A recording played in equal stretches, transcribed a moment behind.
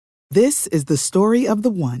This is the story of the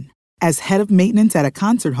one. As head of maintenance at a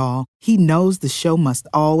concert hall, he knows the show must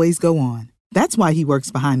always go on. That's why he works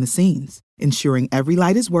behind the scenes, ensuring every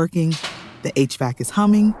light is working, the HVAC is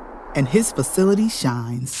humming, and his facility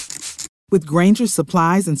shines. With Grainger's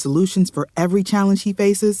supplies and solutions for every challenge he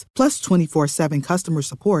faces, plus 24/7 customer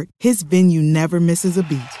support, his venue never misses a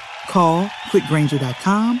beat. Call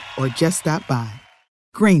quickgrainger.com or just stop by.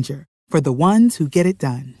 Grainger, for the ones who get it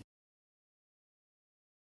done.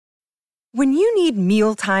 When you need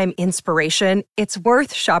mealtime inspiration, it's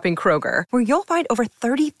worth shopping Kroger, where you'll find over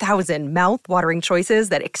 30,000 mouth-watering choices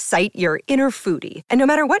that excite your inner foodie. And no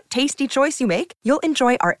matter what tasty choice you make, you'll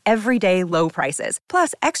enjoy our everyday low prices,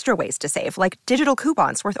 plus extra ways to save, like digital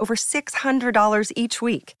coupons worth over $600 each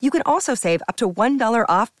week. You can also save up to $1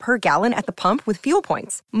 off per gallon at the pump with fuel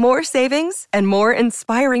points. More savings and more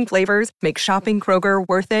inspiring flavors make shopping Kroger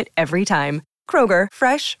worth it every time. Kroger,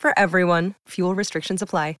 fresh for everyone. Fuel restrictions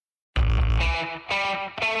apply.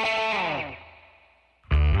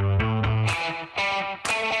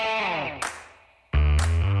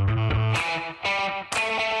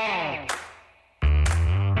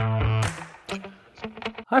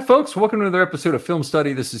 Hi, folks. Welcome to another episode of Film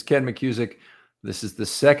Study. This is Ken McCusick. This is the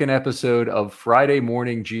second episode of Friday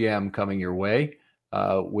Morning GM coming your way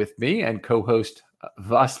with me and co-host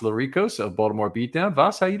Vas Larikos of Baltimore Beatdown.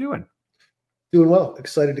 Vas, how you doing? Doing well.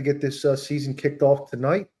 Excited to get this season kicked off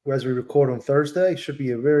tonight. As we record on Thursday, should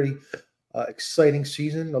be a very exciting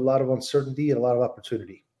season. A lot of uncertainty and a lot of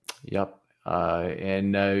opportunity. Yep.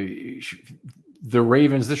 The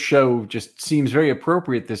Ravens, this show just seems very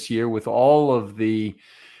appropriate this year with all of the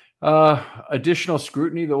additional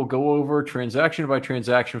scrutiny that will go over transaction by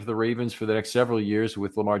transaction for the Ravens for the next several years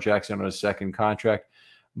with Lamar Jackson on a second contract.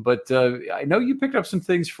 But I know you picked up some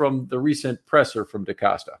things from the recent presser from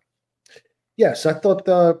DeCosta. Yes, I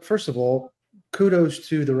thought, first of all, kudos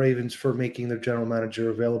to the Ravens for making their general manager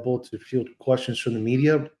available to field questions from the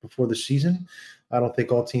media before the season. I don't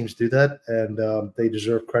think all teams do that, and they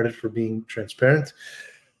deserve credit for being transparent.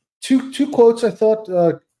 Two quotes I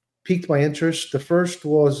thought piqued my interest. The first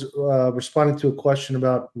was responding to a question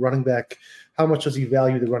about running back. How much does he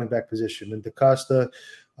value the running back position? And DeCosta,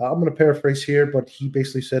 I'm going to paraphrase here, but he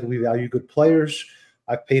basically said, we value good players.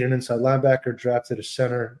 I've paid an inside linebacker, drafted a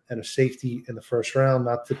center and a safety in the first round,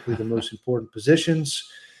 not typically the most important positions.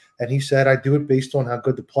 And he said, I do it based on how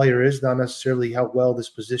good the player is, not necessarily how well this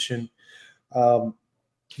position not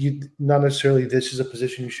necessarily this is a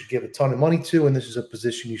position you should give a ton of money to, and this is a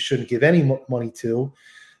position you shouldn't give any money to.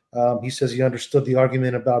 He says he understood the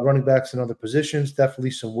argument about running backs and other positions,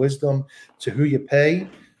 definitely some wisdom to who you pay.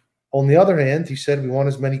 On the other hand, he said we want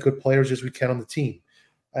as many good players as we can on the team.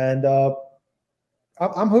 And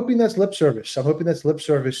I'm hoping that's lip service. I'm hoping that's lip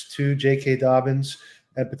service to J.K. Dobbins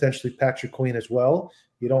and potentially Patrick Queen as well.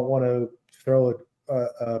 You don't want to throw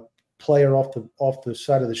a player off the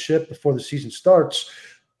side of the ship before the season starts,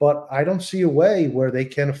 but I don't see a way where they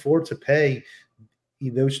can afford to pay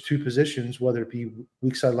those two positions, whether it be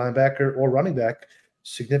weak side linebacker or running back,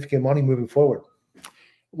 significant money moving forward.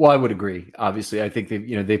 Well, I would agree. Obviously, I think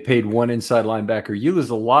they paid one inside linebacker. You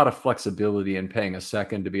lose a lot of flexibility in paying a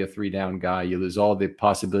second to be a 3-down guy. You lose all the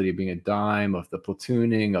possibility of being a dime, of the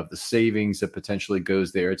platooning, of the savings that potentially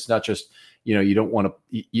goes there. It's not just you don't want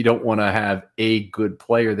to have a good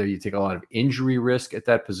player there. You take a lot of injury risk at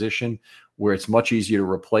that position, where it's much easier to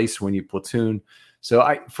replace when you platoon.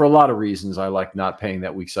 So for a lot of reasons, I like not paying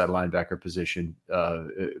that weak side linebacker position.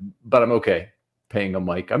 But I'm okay paying a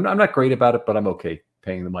Mike. I'm not great about it, but I'm okay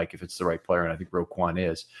paying the Mike if it's the right player, and I think Roquan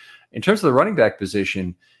is. In terms of the running back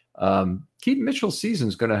position, Keaton Mitchell's season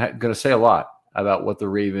is going to say a lot about what the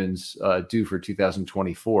Ravens do for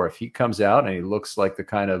 2024. If he comes out and he looks like the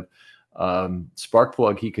kind of spark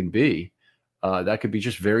plug he can be, that could be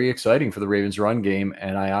just very exciting for the Ravens run game.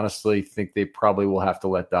 And I honestly think they probably will have to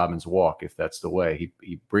let Dobbins walk if that's the way.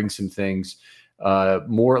 He brings some things, a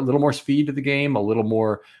little more speed to the game, a little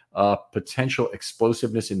more potential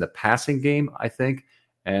explosiveness in the passing game, I think.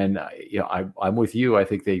 And I'm with you. I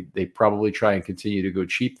think they probably try and continue to go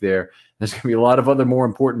cheap there. There's going to be a lot of other more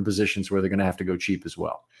important positions where they're going to have to go cheap as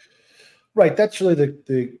well. Right. That's really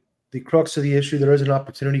the crux of the issue. There is an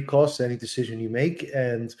opportunity cost to any decision you make,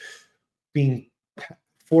 and being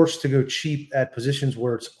forced to go cheap at positions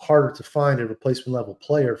where it's harder to find a replacement level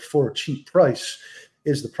player for a cheap price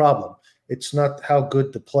is the problem. It's not how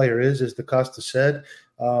good the player is, as DeCosta said.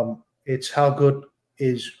 It's how good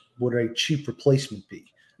would a cheap replacement be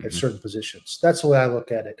at certain positions. That's the way I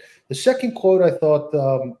look at it. The second quote I thought,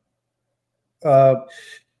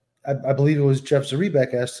 I believe it was Jeff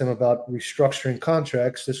Zrebiec asked him about restructuring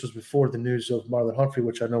contracts. This was before the news of Marlon Humphrey,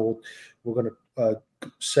 which I know we're going to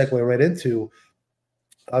segue right into.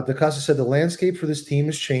 DeCosta said the landscape for this team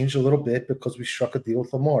has changed a little bit because we struck a deal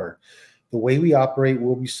with Lamar. The way we operate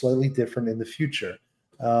will be slightly different in the future.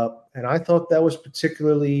 And I thought that was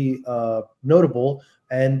particularly notable.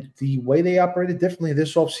 And the way they operated differently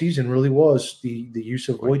this offseason really was the use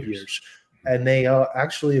of void years. And they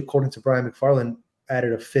actually, according to Brian McFarland,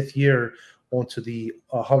 added a 5th year onto the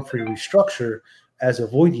Humphrey restructure as a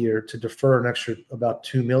void year to defer an extra about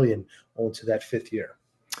 $2 million onto that 5th year.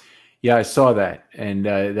 Yeah, I saw that, and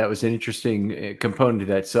that was an interesting component to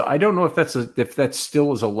that. So I don't know if that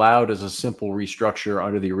still is allowed as a simple restructure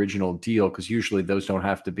under the original deal, because usually those don't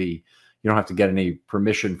have to be. You don't have to get any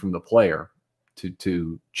permission from the player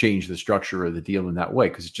to change the structure of the deal in that way,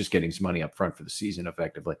 because it's just getting some money up front for the season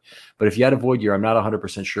effectively. But if you had a void year, I'm not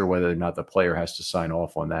 100% sure whether or not the player has to sign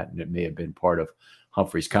off on that, and it may have been part of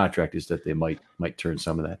Humphrey's contract is that they might turn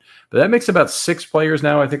some of that. But that makes about 6 players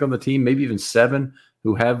now, I think, on the team, maybe even 7,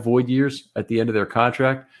 who have void years at the end of their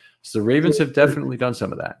contract. So the Ravens have definitely done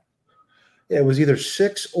some of that. Yeah, it was either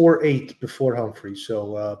 6 or 8 before Humphrey.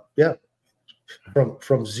 So,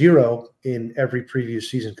 from 0 in every previous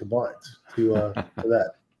season combined to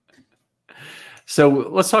that. So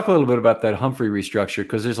let's talk a little bit about that Humphrey restructure,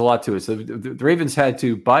 because there's a lot to it. So the Ravens had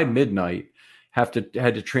to, by midnight, had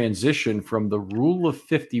to transition from the rule of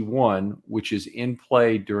 51, which is in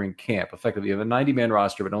play during camp. Effectively, you have a 90-man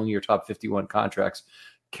roster, but only your top 51 contracts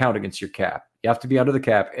count against your cap. You have to be under the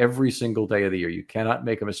cap every single day of the year. You cannot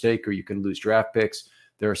make a mistake or you can lose draft picks.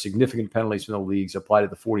 There are significant penalties from the leagues applied to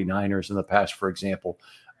the 49ers in the past, for example,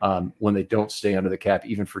 when they don't stay under the cap,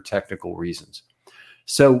 even for technical reasons.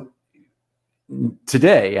 So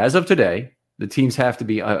today, as of today, the teams have to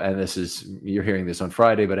be, and you're hearing this on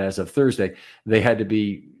Friday, but as of Thursday, they had to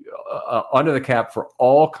be under the cap for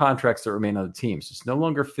all contracts that remain on the teams. It's no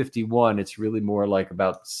longer 51. It's really more like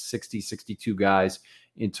about 60, 62 guys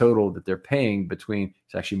in total that they're paying between.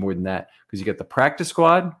 It's actually more than that, because you got the practice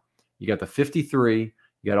squad, you got the 53,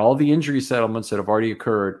 you got all the injury settlements that have already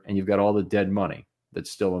occurred, and you've got all the dead money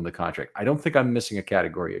that's still in the contract. I don't think I'm missing a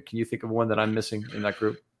category. Can you think of one that I'm missing in that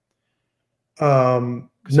group? No.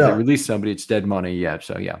 If they release somebody, it's dead money. Yeah.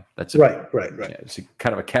 So yeah, that's right. Yeah, it's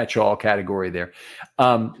kind of a catch-all category there.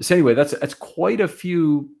 So anyway, that's quite a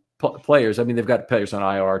few players. I mean, they've got players on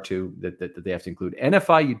IR too that they have to include.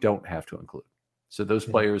 NFI, you don't have to include. So those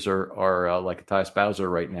players are like Tyus Bowser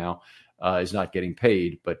right now is not getting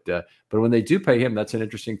paid, but when they do pay him, that's an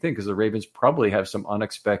interesting thing, because the Ravens probably have some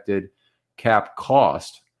unexpected cap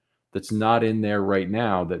cost that's not in there right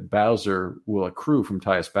now that Bowser will accrue from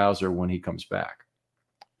Tyus Bowser when he comes back.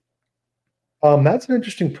 That's an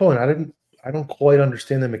interesting point. I don't quite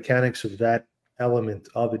understand the mechanics of that element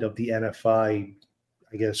of it, of the NFI,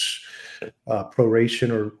 I guess,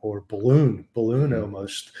 proration or balloon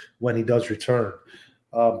almost when he does return.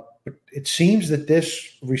 But it seems that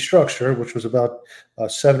this restructure, which was about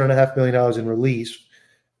 $7.5 million in release,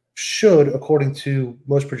 should, according to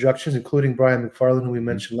most projections, including Brian McFarland, who we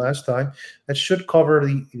mentioned last time, that should cover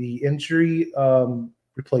the injury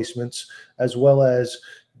replacements as well as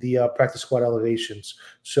the practice squad elevations.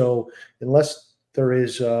 So unless there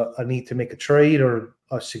is a need to make a trade or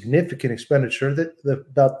a significant expenditure, that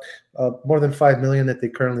about more than $5 million that they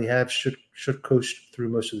currently have should coast through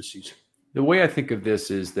most of the season. The way I think of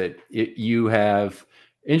this is that you have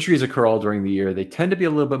injuries occur all during the year. They tend to be a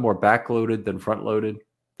little bit more backloaded than front-loaded.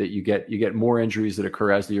 That you get more injuries that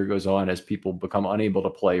occur as the year goes on, as people become unable to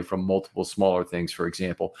play from multiple smaller things, for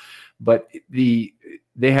example. But they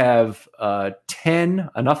have 10,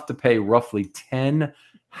 enough to pay roughly 10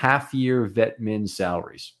 half-year vet min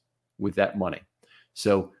salaries with that money.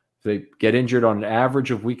 So if they get injured on an average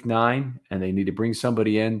of week 9 and they need to bring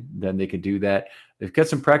somebody in, then they can do that. They've got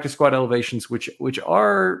some practice squad elevations, which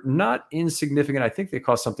are not insignificant. I think they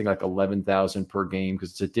cost something like $11,000 per game,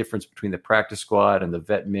 because it's a difference between the practice squad and the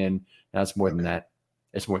vet min. Now it's more than that.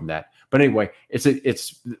 It's more than that. But anyway,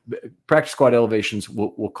 it's practice squad elevations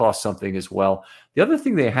will cost something as well. The other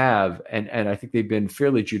thing they have, and I think they've been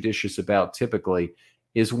fairly judicious about typically,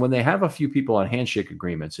 is when they have a few people on handshake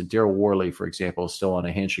agreements, and Daryl Worley, for example, is still on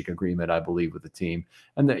a handshake agreement, I believe, with the team.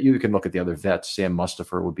 And that you can look at the other vets. Sam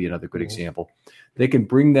Mustipher would be another good example. They can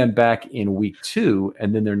bring them back in week 2,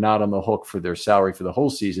 and then they're not on the hook for their salary for the whole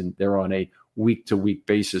season. They're on a week-to-week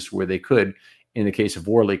basis where they could, in the case of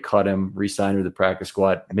Worley, cut him, re-sign him to the practice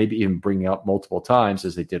squad, maybe even bring him up multiple times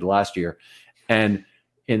as they did last year. And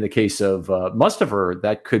in the case of Mustipher,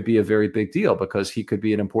 that could be a very big deal, because he could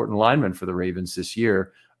be an important lineman for the Ravens this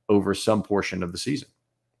year over some portion of the season.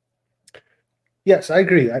 Yes, I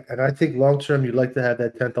agree. And I think long-term, you'd like to have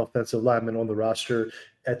that 10th offensive lineman on the roster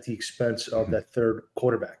at the expense of that third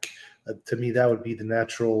quarterback. To me, that would be the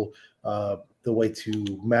natural the way to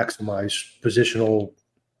maximize positional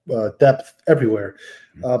depth everywhere.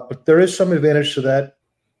 But there is some advantage to that.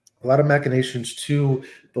 A lot of machinations to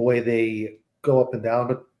the way they go up and down.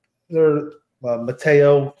 But they're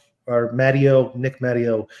Nick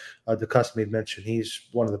Matteo, DeCosta made mention. He's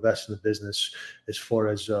one of the best in the business as far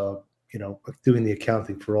as doing the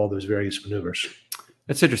accounting for all those various maneuvers.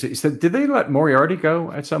 That's interesting. So did they let Moriarty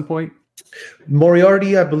go at some point?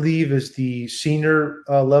 Moriarty, I believe, is the senior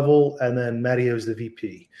level, and then Matteo is the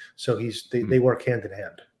VP. So they work hand in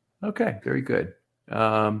hand. Okay, very good.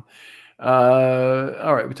 All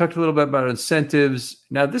right, we talked a little bit about incentives.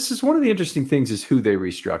 Now, this is one of the interesting things is who they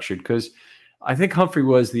restructured, because I think Humphrey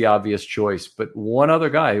was the obvious choice, but one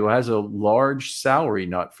other guy who has a large salary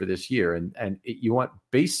nut for this year, and you want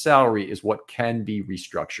base salary is what can be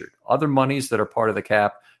restructured. Other monies that are part of the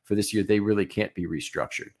cap for this year, they really can't be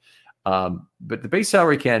restructured. But the base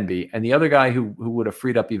salary can be, and the other guy who would have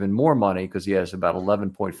freed up even more money, because he has about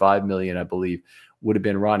 $11.5 million, I believe, would have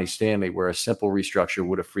been Ronnie Stanley, where a simple restructure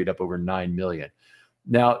would have freed up over $9 million.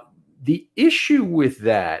 Now, the issue with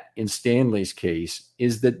that in Stanley's case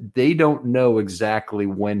is that they don't know exactly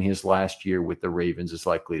when his last year with the Ravens is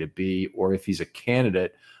likely to be, or if he's a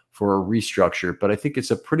candidate for a restructure. But I think it's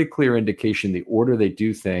a pretty clear indication the order they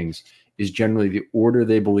do things is generally the order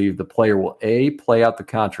they believe the player will, A, play out the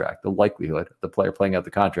contract, the likelihood of the player playing out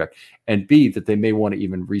the contract, and B, that they may want to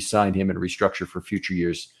even re-sign him and restructure for future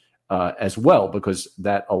years as well, because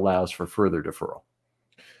that allows for further deferral.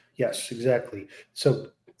 Yes, exactly.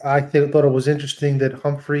 So I thought it was interesting that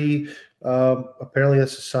Humphrey apparently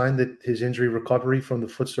has a sign that his injury recovery from the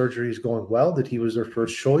foot surgery is going well, that he was their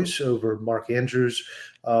first choice over Mark Andrews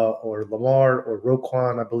or Lamar or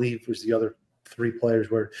Roquan, I believe was the other three players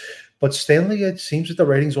were. But Stanley, it seems that the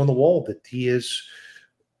rating's on the wall, that he is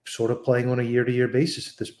sort of playing on a year-to-year basis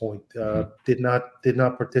at this point. Did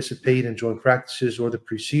not participate in joint practices or the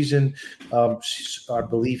preseason. I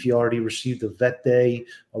believe he already received a vet day,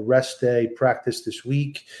 a rest day, practice this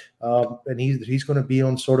week, and he's going to be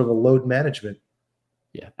on sort of a load management.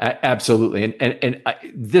 Yeah, absolutely. And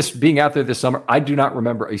this being out there this summer, I do not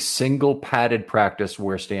remember a single padded practice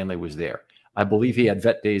where Stanley was there. I believe he had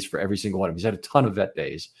vet days for every single one of them. He's had a ton of vet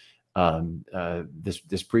days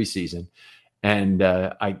this preseason. And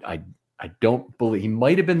I don't believe he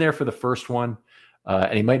might have been there for the first one,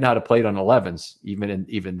 and he might not have played on 11s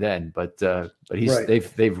even then. But he's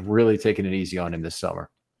right. They've really taken it easy on him this summer.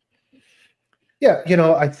 Yeah,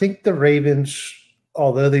 I think the Ravens,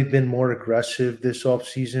 although they've been more aggressive this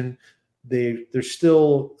offseason, they're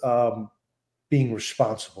still being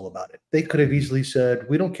responsible about it. They could have easily said,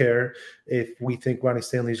 "We don't care if we think Ronnie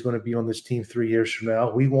Stanley is going to be on this team 3 years from now.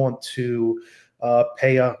 We want to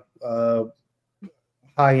pay a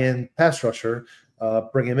high-end pass rusher,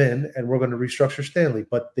 bring him in, and we're going to restructure Stanley."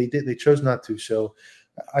 But they chose not to. So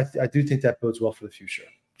I do think that bodes well for the future.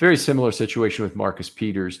 Very similar situation with Marcus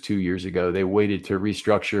Peters 2 years ago. They waited to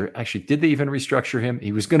restructure. Actually, did they even restructure him?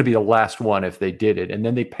 He was going to be the last one if they did it. And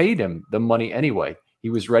then they paid him the money anyway. He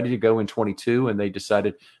was ready to go in 22, and they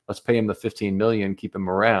decided, let's pay him the $15 million, keep him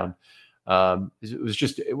around.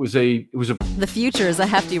 It was a. The future is a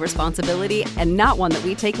hefty responsibility and not one that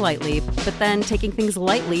we take lightly. But then taking things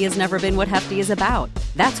lightly has never been what Hefty is about.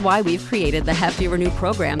 That's why we've created the Hefty Renew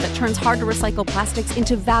program that turns hard to recycle plastics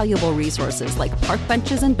into valuable resources like park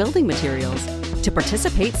benches and building materials. To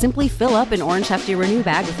participate, simply fill up an orange Hefty Renew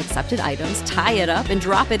bag with accepted items, tie it up, and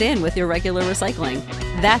drop it in with your regular recycling.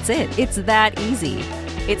 That's it. It's that easy.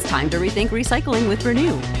 It's time to rethink recycling with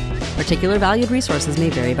Renew. Particular valued resources may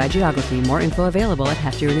vary by geography. More info available at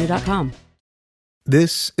heftyrenew.com.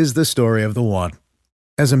 This is the story of the one.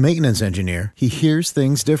 As a maintenance engineer, he hears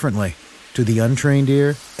things differently. To the untrained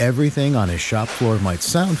ear, everything on his shop floor might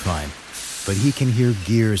sound fine, but he can hear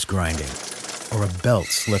gears grinding or a belt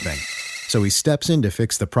slipping. So he steps in to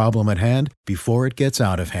fix the problem at hand before it gets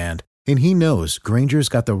out of hand. And he knows Grainger's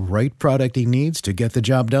got the right product he needs to get the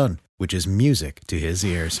job done, which is music to his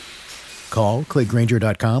ears. Call, click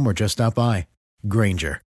Grainger.com, or just stop by.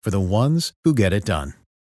 Grainger, for the ones who get it done.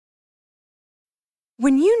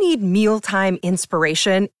 When you need mealtime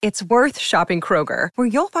inspiration, it's worth shopping Kroger, where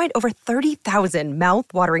you'll find over 30,000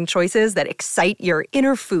 mouth-watering choices that excite your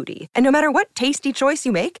inner foodie. And no matter what tasty choice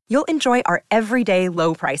you make, you'll enjoy our everyday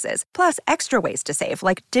low prices, plus extra ways to save,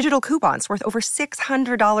 like digital coupons worth over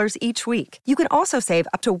 $600 each week. You can also save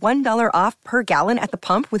up to $1 off per gallon at the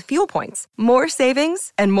pump with fuel points. More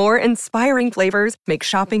savings and more inspiring flavors make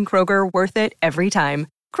shopping Kroger worth it every time.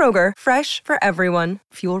 Kroger, fresh for everyone.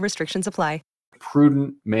 Fuel restrictions apply.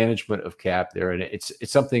 prudent management of cap there, and it's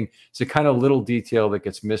a kind of little detail that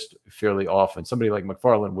gets missed fairly often. Somebody like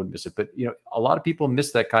McFarland would miss it, but a lot of people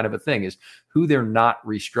miss that kind of a thing. Is who they're not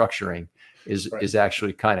restructuring is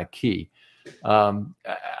actually kind of key.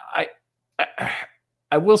 I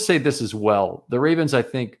will say this as well. The Ravens, I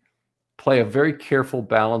think, play a very careful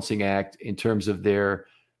balancing act in terms of their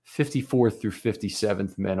 54th through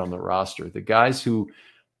 57th men on the roster. The guys who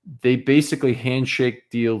they basically handshake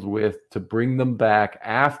deals with to bring them back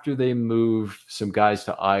after they move some guys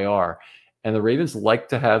to IR. And the Ravens like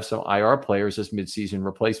to have some IR players as midseason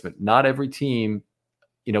replacement. Not every team,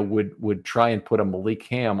 would try and put a Malik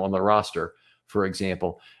Ham on the roster, for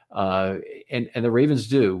example. And the Ravens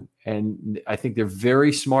do. And I think they're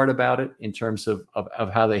very smart about it in terms of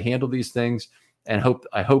how they handle these things. And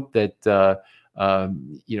I hope that, the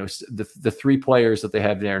three players that they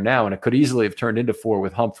have there now, and it could easily have turned into four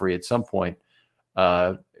with Humphrey at some point,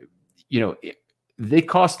 they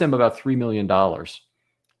cost them about $3 million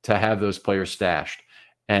to have those players stashed.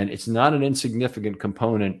 And it's not an insignificant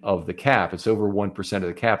component of the cap. It's over 1% of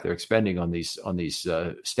the cap they're expending on these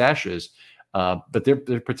stashes. But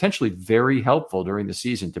they're potentially very helpful during the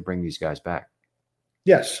season to bring these guys back.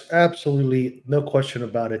 Yes, absolutely. No question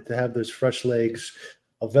about it. To have those fresh legs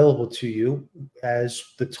available to you as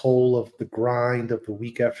the toll of the grind of the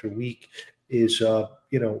week after week is,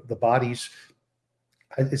 the bodies.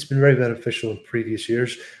 It's been very beneficial in previous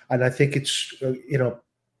years. And I think it's,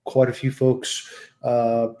 quite a few folks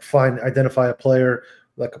identify a player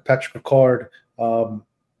like a Patrick Ricard.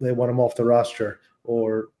 They want him off the roster.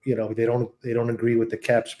 Or they don't agree with the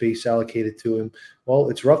cap space allocated to him.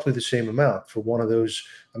 Well, it's roughly the same amount for one of those.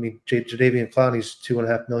 I mean, Jadeveon Clowney's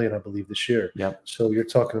 $2.5 million, I believe, this year. Yep. So you're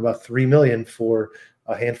talking about $3 million for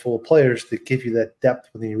a handful of players that give you that depth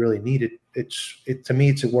when you really need it. To me,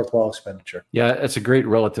 it's a worthwhile expenditure. Yeah, it's a great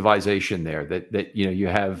relativization there. That you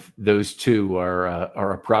have those two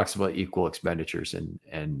are approximately equal expenditures,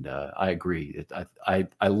 and I agree.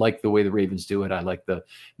 I like the way the Ravens do it. I like the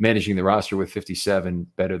managing the roster with 57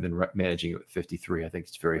 better than managing it with 53. I think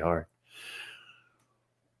it's very hard.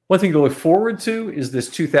 One thing to look forward to is this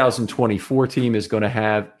 2024 team is going to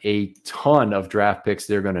have a ton of draft picks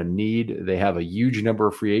they're going to need. They have a huge number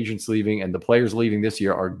of free agents leaving, and the players leaving this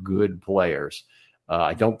year are good players.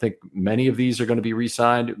 I don't think many of these are going to be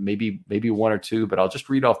re-signed, maybe one or two, but I'll just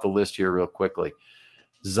read off the list here real quickly.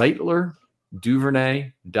 Zeitler,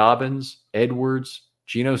 Duvernay, Dobbins, Edwards,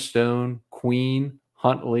 Geno Stone, Queen,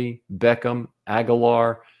 Huntley, Beckham,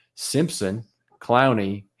 Aguilar, Simpson,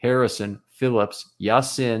 Clowney, Harrison, Phillips,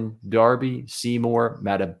 Yasin, Darby, Seymour,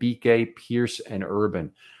 Matabike, Pierce, and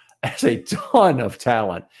Urban. That's a ton of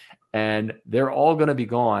talent. And they're all going to be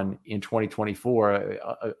gone in 2024,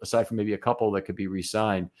 aside from maybe a couple that could be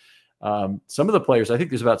re-signed. Some of the players, I think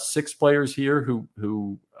there's about 6 players here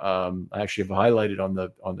who I actually have highlighted on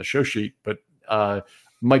the show sheet, but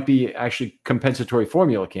might be actually compensatory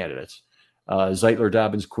formula candidates. Zeitler,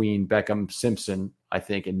 Dobbins, Queen, Beckham, Simpson, I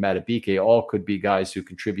think, and Matabike all could be guys who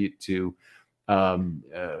contribute to, a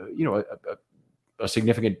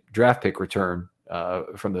significant draft pick return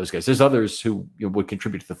from those guys. There's others who would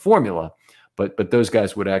contribute to the formula, but those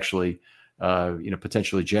guys would actually,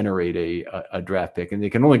 potentially generate a draft pick, and they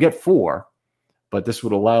can only get 4, but this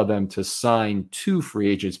would allow them to sign 2 free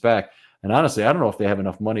agents back. And honestly, I don't know if they have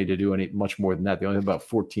enough money to do much more than that. They only have about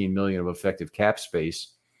 $14 million of effective cap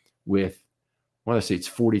space with, I want to say it's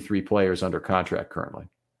 43 players under contract currently.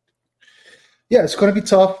 Yeah, it's going to be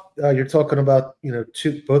tough. You're talking about,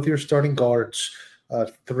 both your starting guards,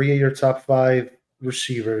 3 of your top 5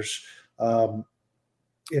 receivers,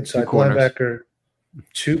 inside linebacker,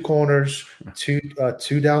 2 corners,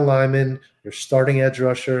 two down linemen, your starting edge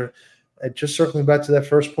rusher. And just circling back to that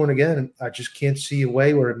first point again, I just can't see a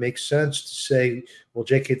way where it makes sense to say, well,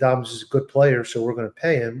 J.K. Dobbins is a good player, so we're going to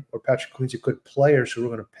pay him, or Patrick Queen's a good player, so we're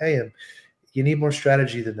going to pay him. You need more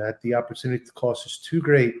strategy than that. The opportunity cost is too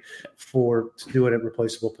great to do it at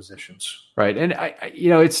replaceable positions. Right. And I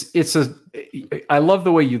love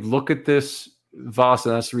the way you look at this, Voss,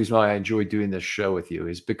 and that's the reason why I enjoy doing this show with you,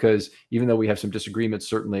 is because even though we have some disagreements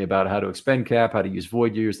certainly about how to expend cap, how to use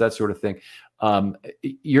void years, that sort of thing,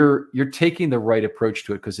 you're taking the right approach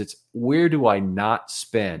to it, because it's where do I not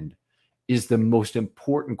spend is the most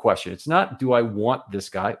important question. It's not, do I want this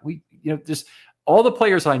guy? Just all the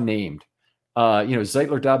players I named,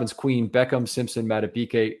 Zeitler, Dobbins, Queen, Beckham, Simpson,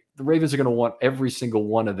 Matabike, the Ravens are going to want every single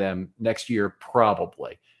one of them next year,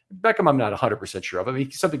 probably. Beckham, I'm not 100% sure of. I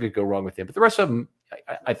mean, something could go wrong with him, but the rest of them,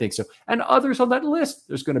 I think so. And others on that list,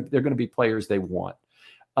 they're going to be players they want.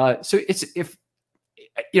 So it's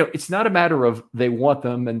it's not a matter of they want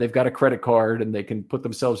them and they've got a credit card and they can put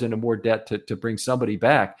themselves into more debt to bring somebody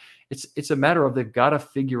back. It's a matter of they've got to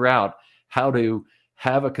figure out how to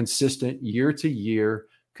have a consistent year-to-year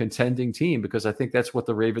contending team, because I think that's what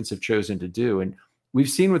the Ravens have chosen to do. And we've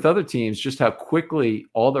seen with other teams just how quickly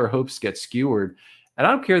all their hopes get skewered. And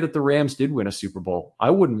I don't care that the Rams did win a Super Bowl. I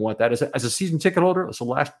wouldn't want that as a season ticket holder. It's the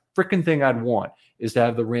last freaking thing I'd want, is to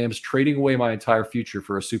have the Rams trading away my entire future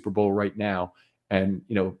for a Super Bowl right now. And,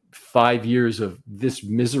 5 years of this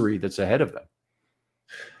misery that's ahead of them.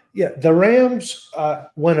 Yeah, the Rams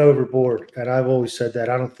went overboard, and I've always said that.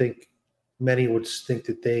 I don't think many would think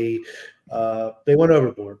that they went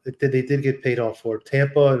overboard. They did get paid off for it.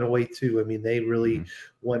 Tampa in a way too. I mean, they really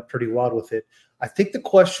went pretty wild with it. I think the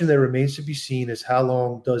question that remains to be seen is how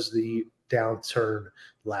long does the downturn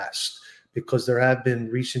last? Because there have been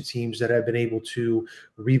recent teams that have been able to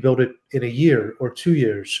rebuild it in a year or 2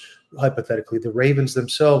 years, hypothetically. The Ravens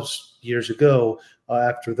themselves years ago,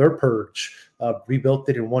 after their purge, rebuilt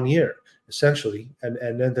it in 1 year, essentially, and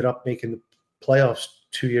ended up making the playoffs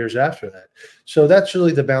 2 years after that. So that's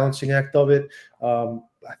really the balancing act of it.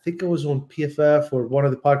 I think it was on PFF or one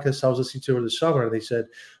of the podcasts I was listening to over the summer. They said,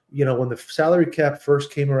 when the salary cap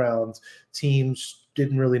first came around, teams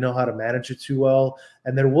didn't really know how to manage it too well.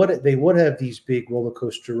 And they would have these big roller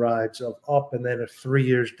coaster rides of up and then a 3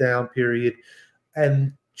 years down period.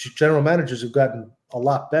 And general managers have gotten a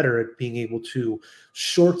lot better at being able to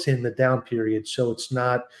shorten the down period, so it's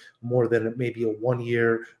not more than maybe a 1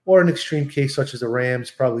 year, or an extreme case such as the Rams,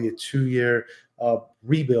 probably a 2 year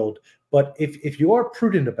rebuild. But if you are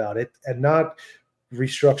prudent about it and not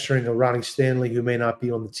restructuring a Ronnie Stanley who may not be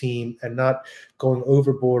on the team and not going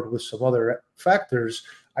overboard with some other factors,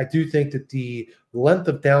 I do think that the length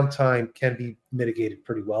of downtime can be mitigated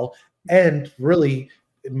pretty well. And really,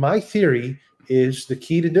 my theory is the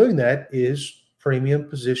key to doing that is premium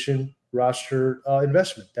position roster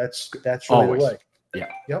investment. That's really Always. the way. Yeah.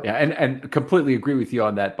 Yep. Yeah. And completely agree with you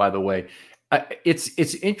on that, by the way.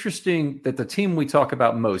 It's interesting that the team we talk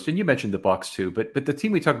about most, and you mentioned the Bucs too, but the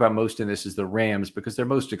team we talk about most in this is the Rams, because they're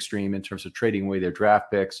most extreme in terms of trading away their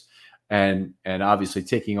draft picks and obviously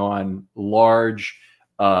taking on large,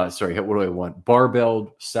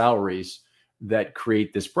 barbelled salaries that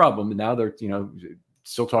create this problem. And now they're,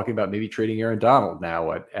 still talking about maybe trading Aaron Donald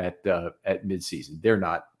now at midseason. They're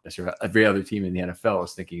not necessarily. Every other team in the NFL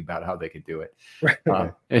is thinking about how they could do it.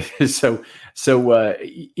 But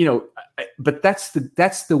that's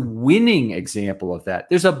the winning example of that.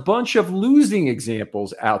 There's a bunch of losing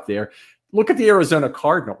examples out there. Look at the Arizona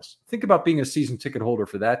Cardinals. Think about being a season ticket holder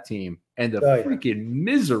for that team and the freaking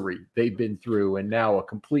misery they've been through, and now a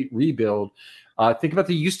complete rebuild. Think about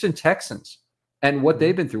the Houston Texans and what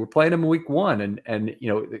they've been through. We're playing them in week 1. And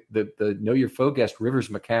the Know Your Foe guest, Rivers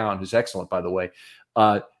McCown, who's excellent, by the way,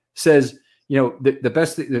 says,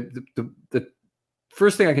 the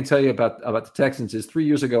first thing I can tell you about the Texans is 3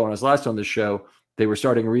 years ago, when I was last on the show, they were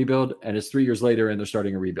starting a rebuild, and it's 3 years later and they're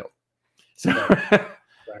starting a rebuild. So,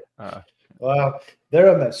 well, they're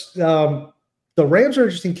a mess. The Rams are an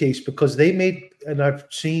interesting case because they made, and I've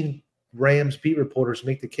seen Rams beat reporters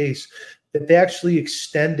make the case that they actually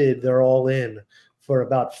extended their all-in for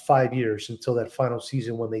about 5 years until that final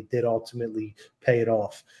season, when they did ultimately pay it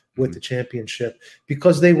off with the championship,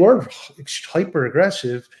 because they were hyper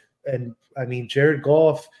aggressive. And I mean, Jared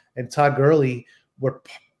Goff and Todd Gurley were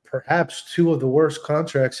perhaps two of the worst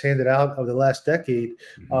contracts handed out of the last decade.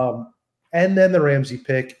 And then the Ramsey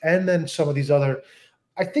pick, and then some of these other.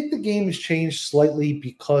 I think the game has changed slightly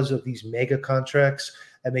because of these mega contracts,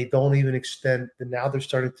 and they don't even extend. And now they're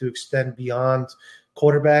starting to extend beyond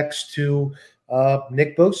quarterbacks to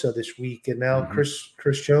Nick Bosa this week, and now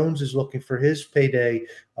Chris Jones is looking for his payday.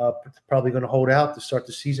 Probably going to hold out to start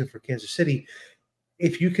the season for Kansas City.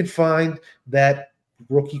 If you can find that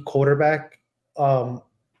rookie quarterback 2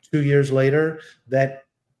 years later, that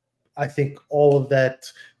I think all of that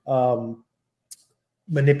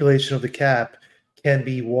manipulation of the cap can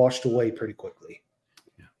be washed away pretty quickly.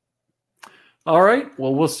 All right.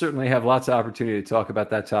 Well, we'll certainly have lots of opportunity to talk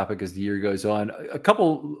about that topic as the year goes on. A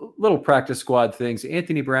couple little practice squad things.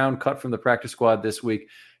 Anthony Brown cut from the practice squad this week.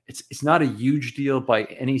 It's not a huge deal by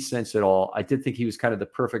any sense at all. I did think he was kind of the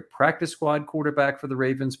perfect practice squad quarterback for the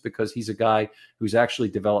Ravens, because he's a guy who's actually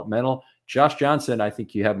developmental. Josh Johnson, I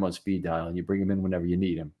think you have him on speed dial and you bring him in whenever you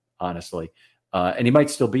need him, honestly. And he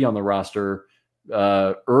might still be on the roster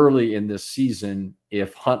early in this season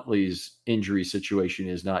if Huntley's injury situation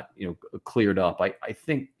is not, cleared up. I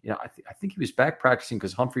think he was back practicing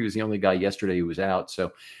because Humphrey was the only guy yesterday who was out.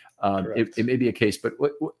 So it may be a case, but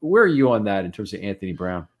where are you on that in terms of Anthony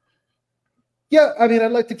Brown? Yeah, I mean,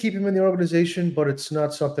 I'd like to keep him in the organization, but it's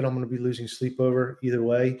not something I'm going to be losing sleep over either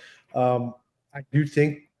way. I do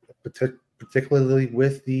think, particularly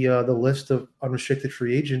with the list of unrestricted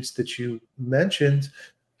free agents that you mentioned,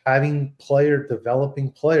 having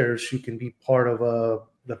developing players who can be part of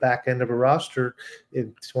the back end of a roster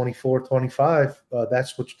in 24, 25,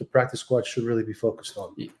 that's what the practice squad should really be focused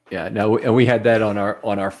on. Yeah, no, and we had that on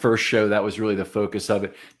our first show. That was really the focus of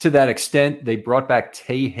it. To that extent, they brought back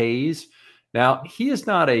Tay Hayes. Now, he is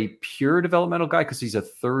not a pure developmental guy because he's a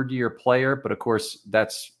third-year player, but of course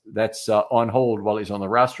that's on hold while he's on the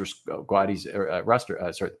roster squad. He's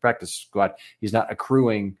the practice squad. He's not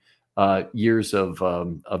accruing years of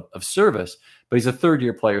service, but he's a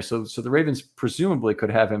third-year player. So the Ravens presumably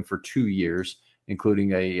could have him for 2 years,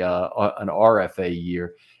 including an RFA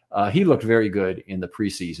year. He looked very good in the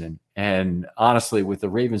preseason, and honestly, with the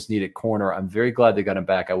Ravens need at corner, I'm very glad they got him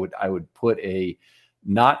back. I would put a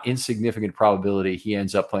not insignificant probability he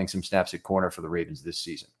ends up playing some snaps at corner for the Ravens this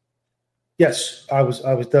season. Yes, I was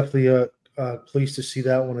definitely pleased to see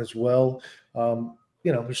that one as well.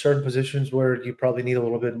 There's certain positions where you probably need a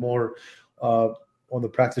little bit more on the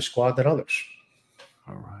practice squad than others.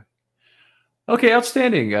 All right. Okay,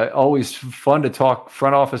 outstanding. Always fun to talk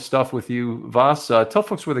front office stuff with you, Vas. Tell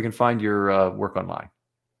folks where they can find your work online.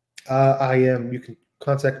 You can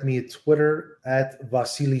contact me at Twitter at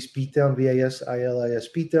Vasilis Beatdown, Vasilis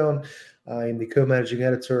Beatdown. I am the co-managing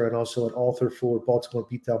editor and also an author for Baltimore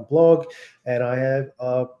Beatdown blog. And I have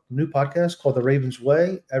a new podcast called The Ravens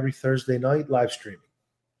Way every Thursday night, live streaming.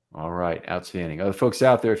 All right. Outstanding. Other folks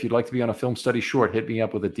out there, if you'd like to be on a Film Study Short, hit me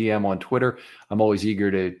up with a DM on Twitter. I'm always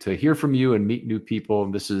eager to hear from you and meet new people.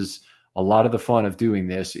 And this is a lot of the fun of doing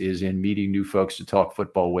this is in meeting new folks to talk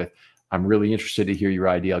football with. I'm really interested to hear your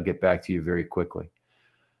idea. I'll get back to you very quickly.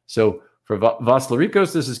 So for Vas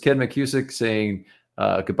Larikos, this is Ken McCusick saying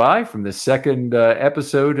goodbye from the second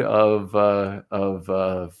episode of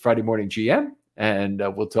Friday Morning GM. And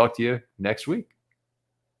we'll talk to you next week.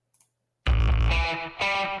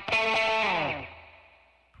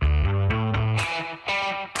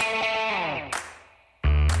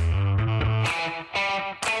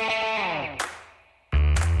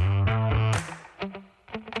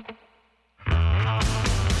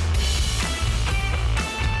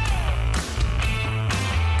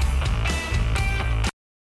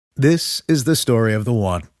 This is the story of the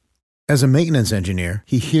one. As a maintenance engineer,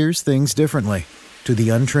 he hears things differently. To the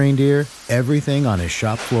untrained ear, everything on his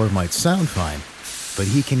shop floor might sound fine, but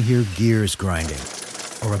he can hear gears grinding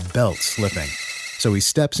or a belt slipping. So he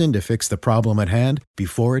steps in to fix the problem at hand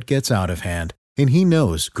before it gets out of hand. And he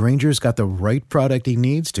knows Grainger's got the right product he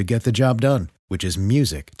needs to get the job done, which is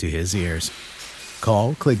music to his ears.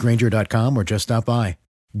 Call, click Grainger.com, or just stop by.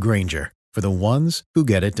 Grainger, for the ones who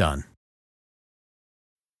get it done.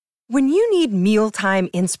 When you need mealtime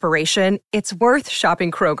inspiration, it's worth shopping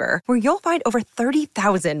Kroger, where you'll find over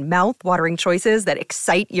 30,000 mouth-watering choices that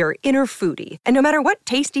excite your inner foodie. And no matter what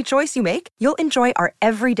tasty choice you make, you'll enjoy our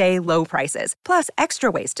everyday low prices, plus extra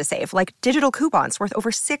ways to save, like digital coupons worth over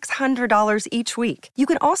 $600 each week. You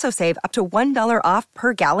can also save up to $1 off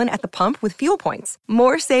per gallon at the pump with fuel points.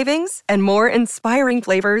 More savings and more inspiring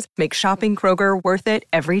flavors make shopping Kroger worth it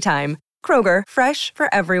every time. Kroger, fresh for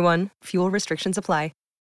everyone. Fuel restrictions apply.